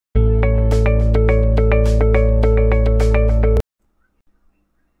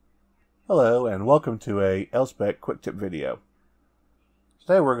Hello and welcome to a Elspec quick tip video.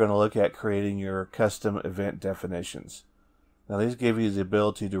 Today we're going to look at creating your custom event definitions. Now these give you the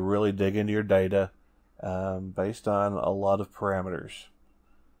ability to really dig into your data based on a lot of parameters.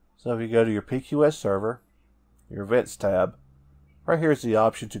 So if you go to your PQS server, your events tab, right here is the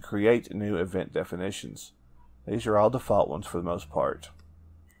option to create new event definitions. These are all default ones for the most part.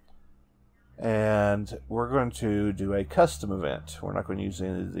 And we're going to do a custom event. We're not going to use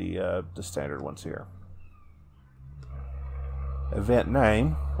any of the standard ones here. Event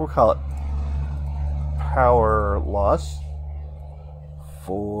name, we'll call it power loss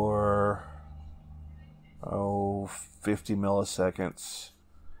for 50 milliseconds,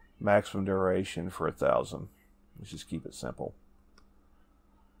 maximum duration for 1,000. Let's just keep it simple.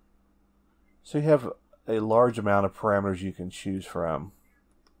 So you have a large amount of parameters you can choose from.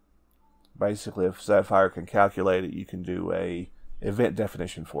 Basically, if Sapphire can calculate it, you can do a event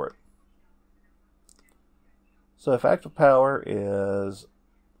definition for it. So if active power is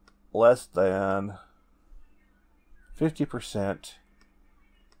less than 50%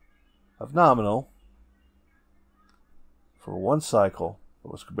 of nominal for one cycle,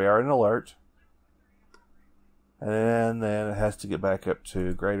 which could be an alert, and then it has to get back up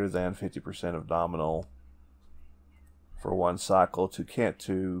to greater than 50% of nominal for one cycle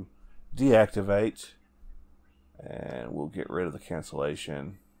to deactivate, and we'll get rid of the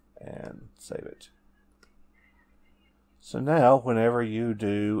cancellation and save it. So now whenever you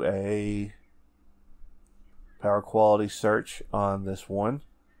do a power quality search on this one,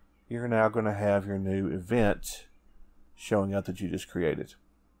 you're now going to have your new event showing up that you just created.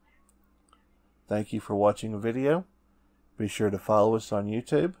 Thank you for watching the video. Be sure to follow us on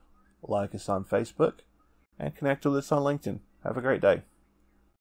YouTube, like us on Facebook, and connect with us on LinkedIn. Have a great day.